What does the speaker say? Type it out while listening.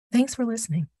Thanks for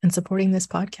listening and supporting this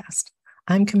podcast.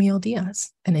 I'm Camille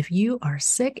Diaz, and if you are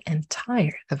sick and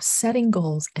tired of setting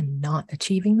goals and not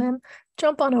achieving them,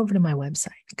 jump on over to my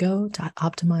website,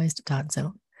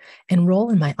 go.optimized.zone. Enroll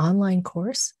in my online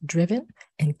course, Driven,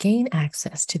 and gain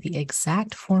access to the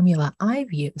exact formula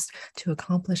I've used to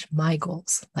accomplish my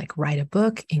goals, like write a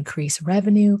book, increase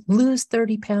revenue, lose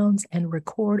 30 pounds, and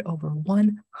record over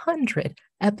 100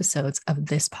 episodes of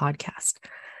this podcast.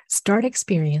 Start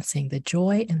experiencing the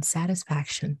joy and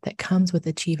satisfaction that comes with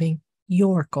achieving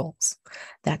your goals.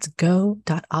 That's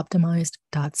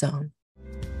go.optimized.zone.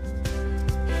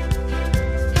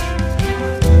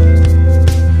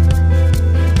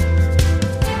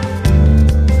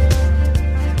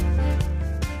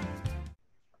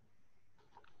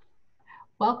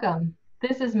 Welcome.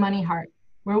 This is Money Heart,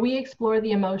 where we explore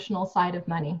the emotional side of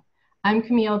money. I'm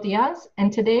Camille Diaz,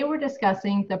 and today we're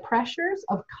discussing the pressures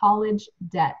of college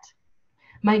debt.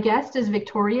 My guest is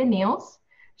Victoria Niels.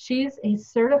 She's a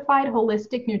certified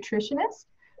holistic nutritionist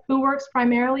who works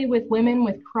primarily with women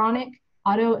with chronic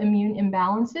autoimmune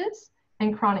imbalances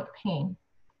and chronic pain.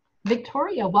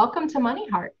 Victoria, welcome to Money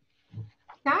Heart.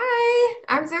 Hi,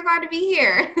 I'm so glad to be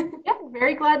here. Yeah,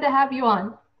 very glad to have you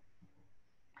on.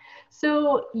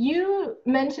 So you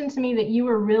mentioned to me that you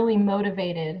were really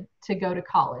motivated to go to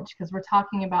college because we're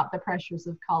talking about the pressures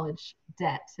of college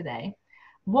debt today.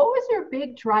 What was your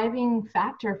big driving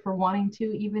factor for wanting to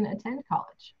even attend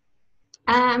college?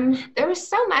 There was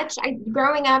so much.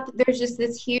 Growing up, there's just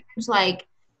this huge,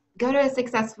 go to a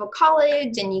successful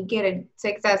college and you get a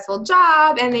successful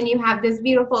job and then you have this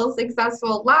beautiful,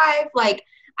 successful life.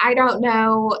 I don't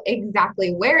know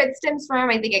exactly where it stems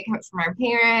from. I think it comes from our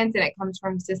parents and it comes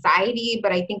from society,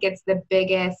 but I think it's the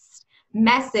biggest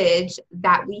message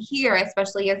that we hear,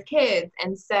 especially as kids.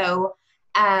 And so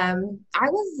I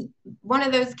was one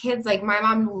of those kids, my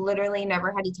mom literally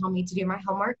never had to tell me to do my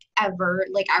homework ever.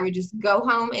 I would just go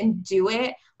home and do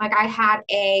it. I had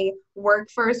a work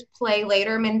first, play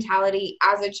later mentality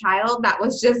as a child that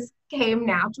came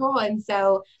natural. And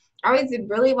so I always did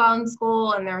really well in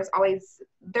school, and there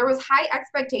was high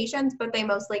expectations, but they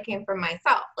mostly came from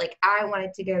myself. I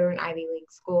wanted to go to an Ivy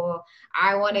League school.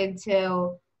 I wanted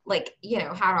to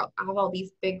have all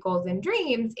these big goals and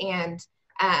dreams, and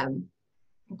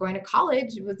going to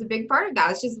college was a big part of that.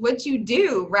 It's just what you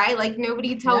do, right?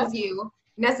 Nobody tells you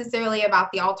necessarily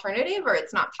about the alternative, or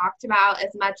it's not talked about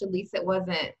as much. At least it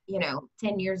wasn't,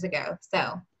 10 years ago.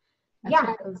 So That's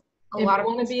right. It was if you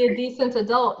want to be a decent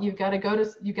adult, you've got to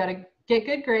get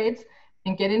good grades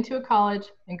and get into a college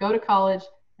and go to college,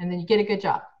 and then you get a good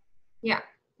job. Yeah.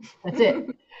 That's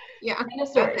it. Yeah.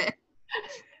 That's it.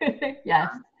 Yes.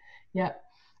 Yeah.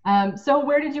 So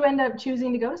where did you end up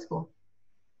choosing to go to school?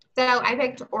 So I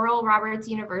picked Oral Roberts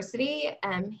University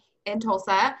in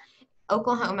Tulsa,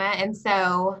 Oklahoma. And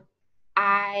so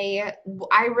I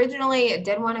originally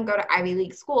did want to go to Ivy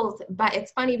League schools, but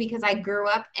it's funny because I grew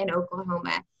up in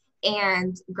Oklahoma.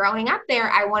 And growing up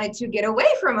there, I wanted to get away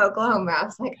from Oklahoma. I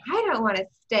was like, I don't want to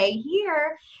stay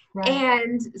here. Right.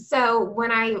 And so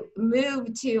when I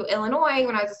moved to Illinois,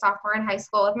 when I was a sophomore in high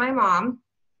school with my mom,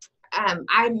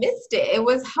 I missed it. It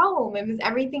was home. It was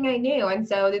everything I knew. And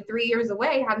so the 3 years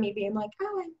away had me being like,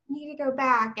 oh, I need to go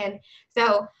back. And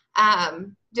so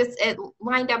just it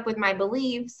lined up with my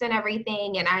beliefs and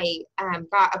everything. And I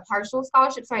got a partial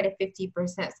scholarship. So I had a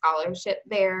 50% scholarship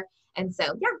there. And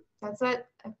so, yeah, that's what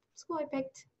school I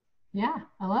picked. Yeah,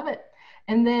 I love it.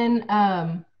 And then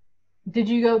did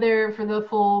you go there for the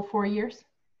full 4 years?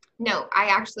 No, I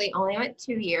actually only went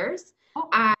 2 years. Oh.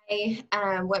 I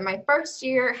went my first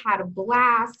year, had a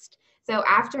blast. So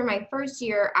after my first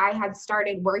year, I had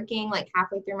started working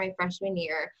halfway through my freshman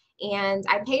year, and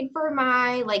I paid for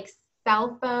my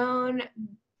cell phone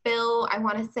bill. I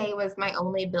want to say was my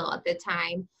only bill at the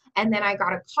time. And then I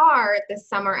got a car the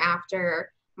summer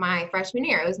after my freshman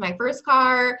year. It was my first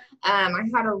car. I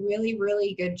had a really,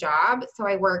 really good job. So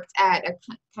I worked at a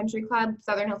country club,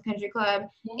 Southern Hills Country Club,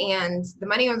 and the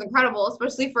money was incredible,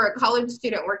 especially for a college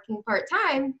student working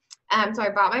part-time. So I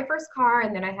bought my first car,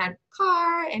 and then I had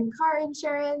car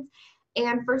insurance.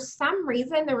 And for some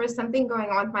reason, there was something going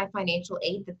on with my financial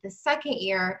aid that the second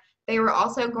year, they were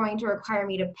also going to require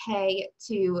me to pay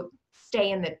to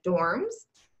stay in the dorms.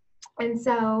 And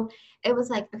so it was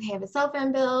okay, I have a cell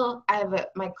phone bill, I have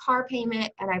my car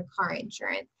payment, and I have car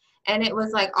insurance. And it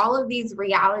was all of these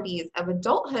realities of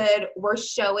adulthood were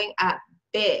showing up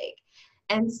big.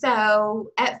 And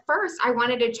so at first I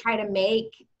wanted to try to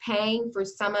make paying for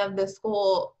some of the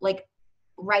school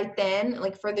right then,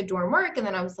 for the dorm work. And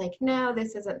then I was like, no,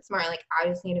 this isn't smart. I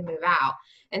just need to move out.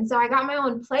 And so I got my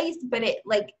own place, but it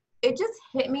just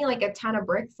hit me like a ton of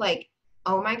bricks.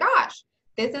 Oh my gosh,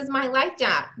 this is my life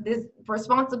now, this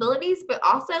responsibilities, but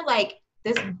also like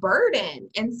this burden.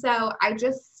 And so I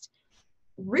just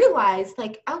realized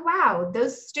like, oh wow,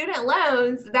 those student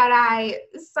loans that I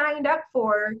signed up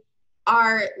for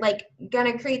are like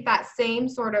gonna create that same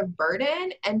sort of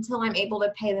burden until I'm able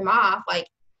to pay them off. Like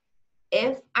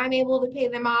if I'm able to pay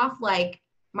them off, like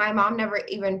my mom never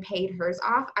even paid hers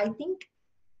off. I think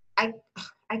I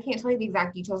can't tell you the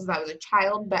exact details as I was a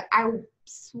child, but I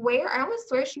almost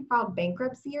swear she filed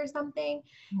bankruptcy or something.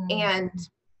 And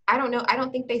I don't know, I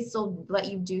don't think they still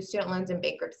let you do student loans in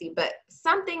bankruptcy, but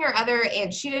something or other,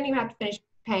 and she didn't even have to finish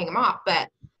paying them off. But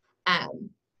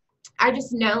I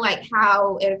just know like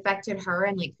how it affected her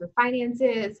and like her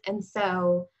finances. And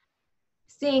so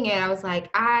seeing it, I was like,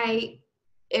 I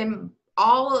am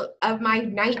all of my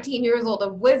 19 years old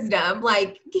of wisdom,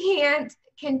 like can't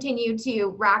continue to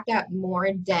rack up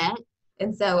more debt.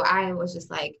 And so I was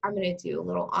just like, I'm going to do a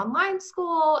little online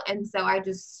school. And so I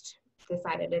just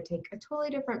decided to take a totally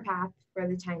different path for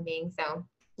the time being. So,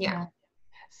 yeah.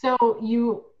 So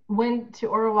you went to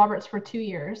Oral Roberts for 2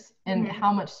 years. And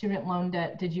how much student loan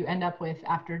debt did you end up with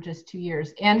after just 2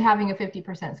 years and having a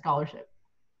 50% scholarship?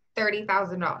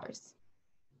 $30,000.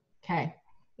 Okay.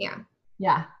 Yeah.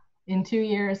 Yeah. In 2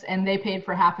 years, and they paid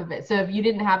for half of it. So if you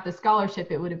didn't have the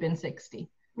scholarship, it would have been 60.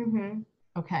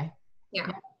 Okay. Yeah.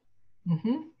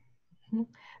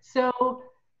 So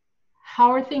how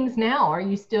are things now? Are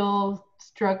you still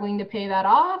struggling to pay that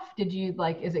off? Did you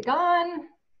is it gone?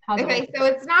 Okay, so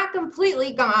it's not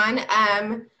completely gone.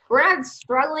 We're not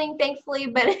struggling, thankfully,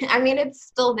 but I mean, it's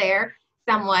still there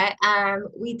somewhat. I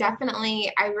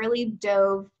really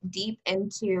dove deep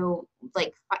into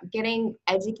like getting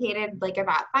educated like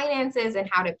about finances and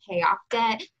how to pay off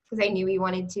debt, because I knew we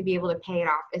wanted to be able to pay it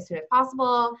off as soon as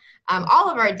possible, all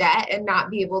of our debt, and not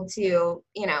be able to,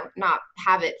 not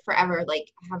have it forever,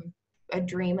 like have a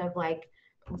dream of like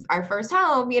our first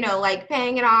home, like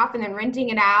paying it off and then renting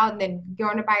it out and then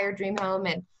going to buy our dream home.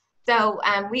 And so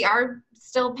we are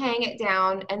still paying it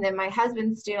down. And then my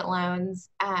husband's student loans,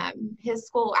 his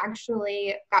school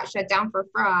actually got shut down for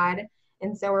fraud.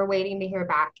 And so we're waiting to hear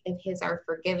back if his are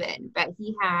forgiven. But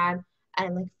he had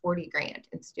like $40,000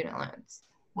 in student loans.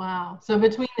 Wow. So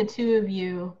between the two of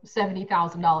you,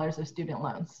 $70,000 of student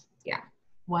loans. Yeah.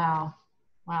 Wow.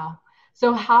 Wow.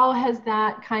 So how has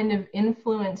that kind of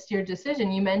influenced your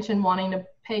decision? You mentioned wanting to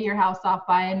pay your house off,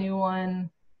 buy a new one,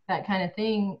 that kind of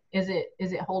thing. Is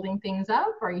it holding things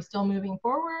up? Are you still moving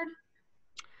forward?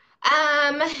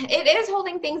 It is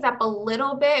holding things up a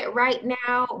little bit right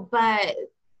now, but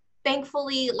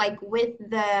thankfully, like with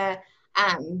the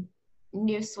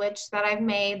new switch that I've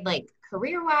made, like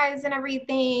career-wise and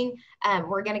everything,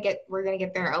 we're gonna get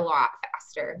there a lot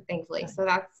faster, thankfully. So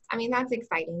that's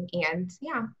exciting. And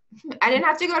yeah, I didn't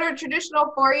have to go to a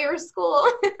traditional 4-year school.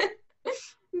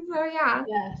 So yeah,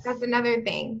 yes. That's another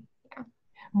thing. Yeah.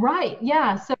 Right.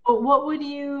 Yeah. So what would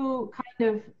you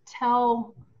kind of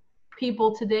tell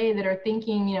people today that are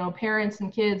thinking, parents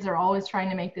and kids are always trying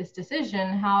to make this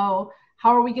decision? How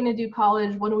are we going to do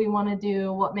college? What do we want to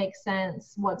do? What makes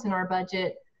sense? What's in our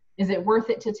budget? Is it worth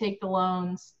it to take the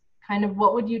loans? Kind of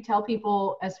what would you tell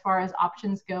people as far as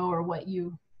options go, or what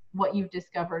you've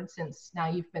discovered since now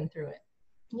you've been through it?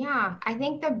 Yeah, I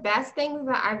think the best thing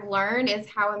that I've learned is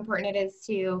how important it is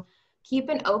to keep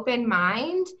an open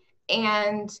mind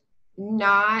and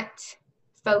not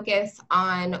focus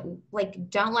on, like,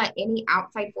 don't let any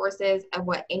outside forces of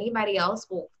what anybody else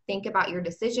will think about your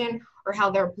decision or how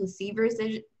they'll perceive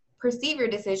your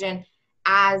decision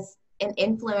as an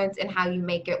influence in how you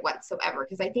make it whatsoever.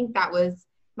 Because I think that was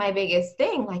my biggest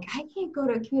thing. Like, I can't go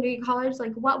to a community college.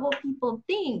 Like, what will people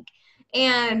think?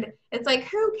 And it's like,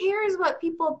 who cares what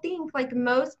people think? Like,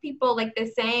 most people, like the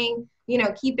saying,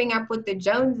 keeping up with the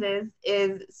Joneses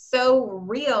is so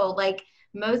real. Like,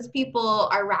 most people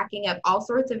are racking up all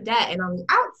sorts of debt, and on the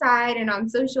outside and on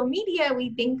social media,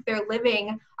 we think they're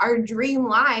living our dream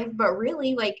life, but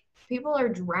really, like, people are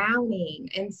drowning.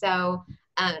 And so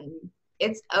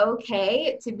it's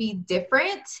okay to be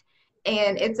different,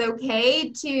 and it's okay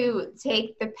to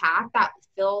take the path that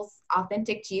feels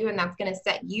authentic to you, and that's going to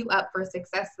set you up for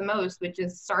success the most, which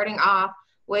is starting off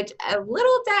with a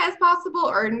little debt as possible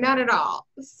or none at all.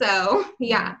 So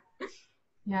yeah.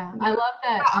 Yeah, I love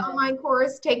that. Online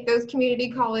course, take those community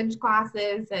college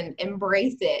classes and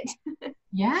embrace it.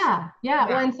 Yeah.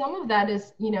 Well, and some of that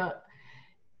is,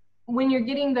 when you're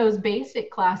getting those basic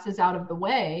classes out of the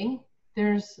way,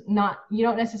 you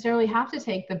don't necessarily have to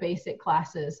take the basic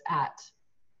classes at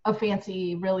a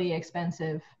fancy, really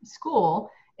expensive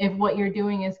school if what you're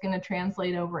doing is going to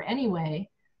translate over anyway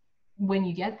when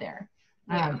you get there.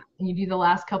 And you do the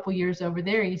last couple years over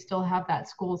there, you still have that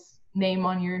school's name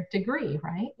on your degree,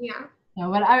 right? Yeah.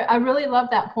 But I really love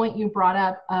that point you brought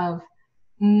up of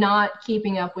not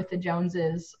keeping up with the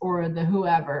Joneses or the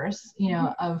whoever's,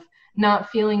 of not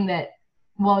feeling that,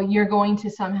 well, you're going to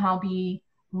somehow be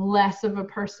less of a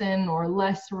person or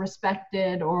less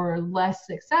respected or less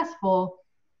successful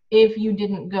if you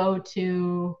didn't go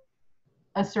to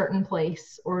a certain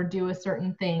place or do a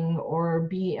certain thing or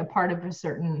be a part of a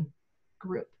certain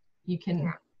group. You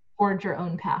can forge your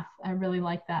own path. I really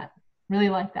like that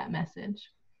message.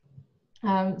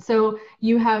 So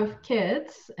you have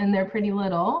kids and they're pretty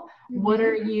little. Mm-hmm. What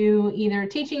are you either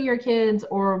teaching your kids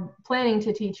or planning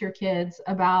to teach your kids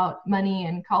about money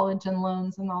and college and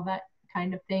loans and all that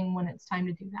kind of thing when it's time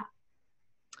to do that?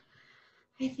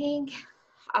 I think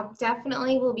I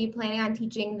definitely will be planning on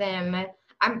teaching them.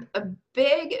 I'm a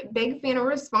big fan of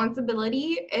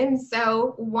responsibility. And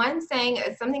so one saying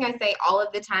is something I say all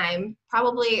of the time.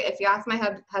 Probably if you ask my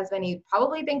husband, he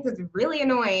probably thinks it's really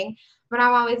annoying, but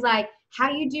I'm always like, how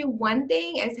you do one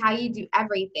thing is how you do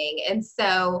everything. And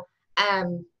so,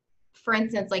 for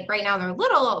instance, like right now they're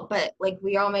little, but like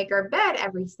we all make our bed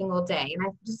every single day. And I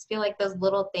just feel like those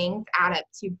little things add up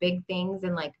to big things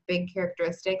and like big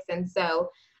characteristics. And so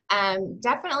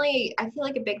definitely, I feel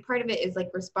like a big part of it is like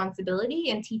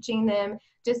responsibility and teaching them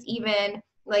just even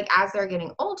like as they're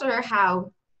getting older,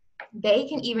 how they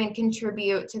can even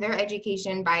contribute to their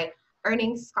education by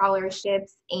earning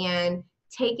scholarships and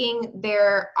taking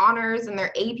their honors and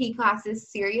their AP classes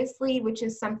seriously, which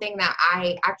is something that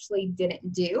I actually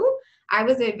didn't do. I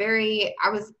was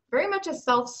very much a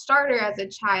self-starter as a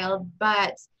child,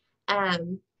 but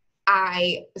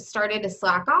I started to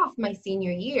slack off my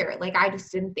senior year. Like I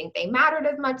just didn't think they mattered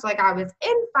as much. Like I was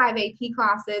in 5 AP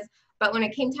classes, but when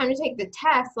it came time to take the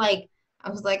test, like I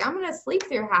was like, I'm going to sleep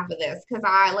through half of this because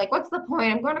what's the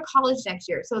point? I'm going to college next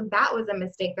year. So that was a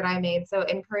mistake that I made. So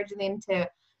encouraging them to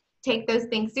take those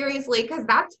things seriously because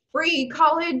that's free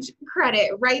college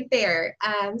credit right there.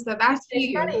 So that's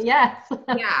huge. Credit, yes.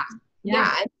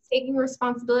 Yeah. And taking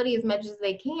responsibility as much as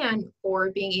they can for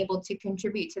being able to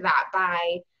contribute to that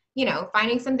by,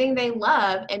 finding something they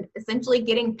love and essentially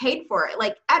getting paid for it,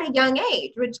 like at a young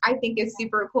age, which I think is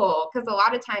super cool because a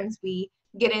lot of times we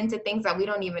get into things that we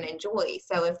don't even enjoy.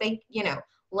 So if they,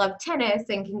 love tennis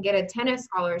and can get a tennis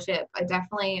scholarship, that's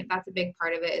a big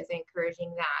part of it is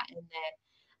encouraging that. And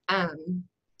then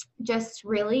just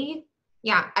really,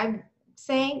 I'm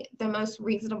saying the most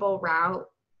reasonable route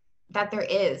that there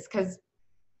is, because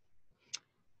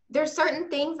there's certain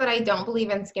things that I don't believe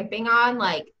in skimping on,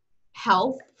 like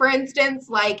health, for instance.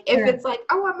 Like if it's like,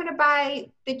 oh, I'm going to buy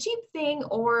the cheap thing,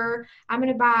 or I'm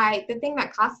going to buy the thing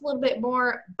that costs a little bit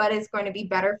more, but it's going to be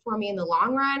better for me in the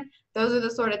long run. Those are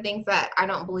the sort of things that I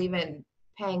don't believe in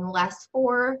paying less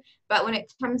for. But when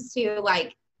it comes to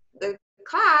like the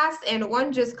class and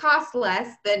one just costs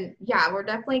less, then we're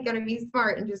definitely going to be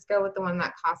smart and just go with the one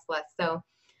that costs less. So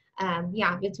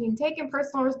between taking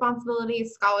personal responsibility,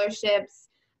 scholarships,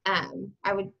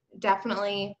 I would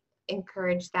definitely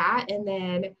encourage that. And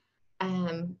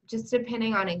then just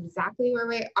depending on exactly where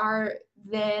we are,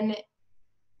 then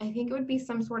I think it would be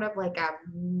some sort of like a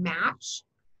match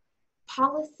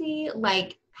policy,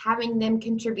 like having them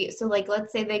contribute. So like,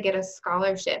 let's say they get a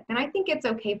scholarship, and I think it's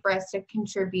okay for us to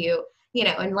contribute,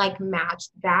 and like match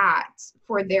that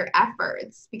for their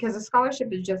efforts, because a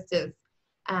scholarship is just as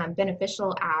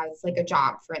beneficial as like a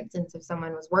job, for instance, if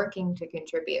someone was working to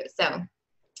contribute. So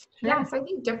so I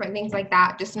think different things like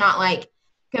that, just not like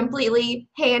completely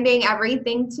handing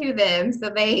everything to them.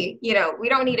 So they, we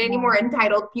don't need any more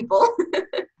entitled people.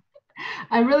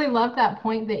 I really love that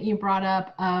point that you brought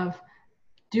up of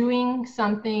doing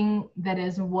something that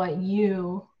is what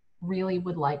you really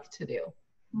would like to do.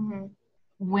 Mm-hmm.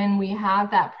 When we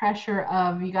have that pressure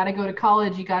of you got to go to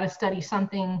college, you got to study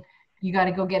something, you got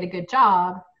to go get a good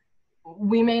job,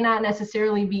 we may not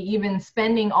necessarily be even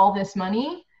spending all this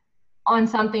money on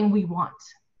something we want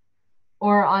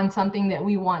or on something that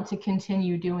we want to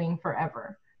continue doing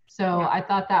forever. So I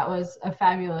thought that was a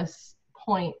fabulous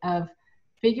point of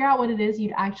figure out what it is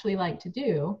you'd actually like to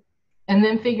do, and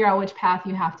then figure out which path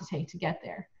you have to take to get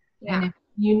there. Yeah. And if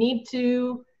you need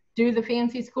to do the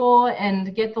fancy school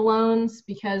and get the loans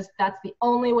because that's the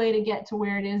only way to get to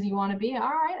where it is you want to be, all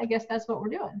right, I guess that's what we're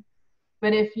doing.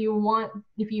 But if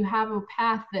you have a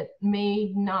path that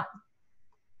may not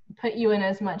put you in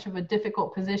as much of a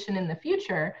difficult position in the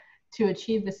future to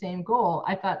achieve the same goal,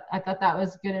 I thought that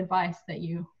was good advice that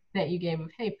you gave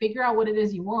of, hey, figure out what it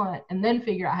is you want and then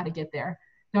figure out how to get there.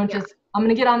 Don't just, I'm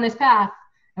going to get on this path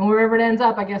and wherever it ends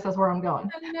up, I guess that's where I'm going.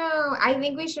 No, I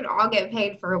think we should all get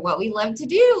paid for what we love to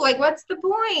do. Like, what's the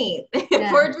point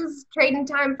if we're just trading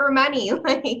time for money?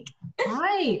 Like,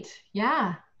 Right.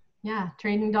 Yeah. Yeah.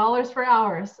 Trading dollars for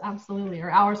hours. Absolutely. Or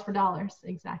hours for dollars.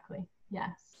 Exactly.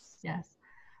 Yes. Yes.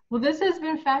 Well, this has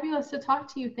been fabulous to talk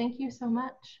to you. Thank you so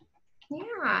much.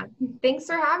 Yeah. Thanks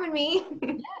for having me.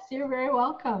 Yes, you're very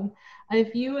welcome.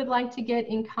 If you would like to get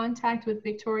in contact with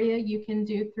Victoria, you can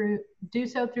do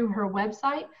so through her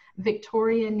website,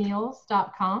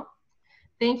 victorianeals.com.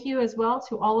 Thank you as well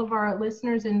to all of our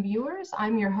listeners and viewers.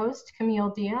 I'm your host,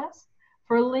 Camille Diaz.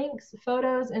 For links,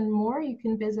 photos, and more, you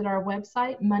can visit our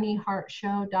website,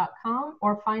 moneyheartshow.com,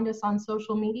 or find us on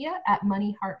social media at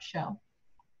moneyheartshow.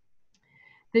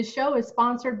 This show is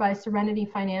sponsored by Serenity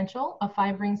Financial, a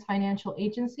Five Rings financial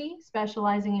agency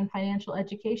specializing in financial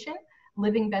education,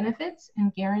 living benefits,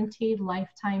 and guaranteed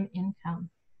lifetime income.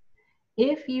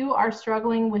 If you are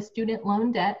struggling with student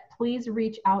loan debt, please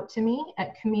reach out to me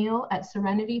at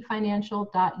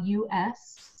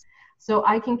camille@serenityfinancial.us so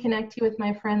I can connect you with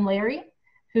my friend Larry,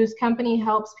 whose company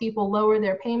helps people lower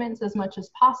their payments as much as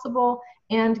possible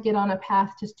and get on a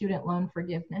path to student loan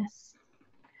forgiveness.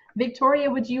 Victoria,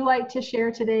 would you like to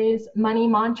share today's money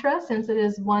mantra, since it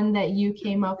is one that you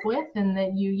came up with and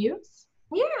that you use?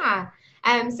 Yeah.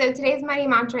 So today's money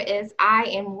mantra is, I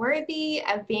am worthy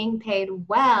of being paid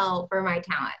well for my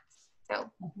talents.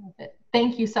 So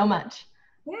thank you so much.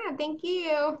 Yeah, thank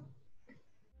you.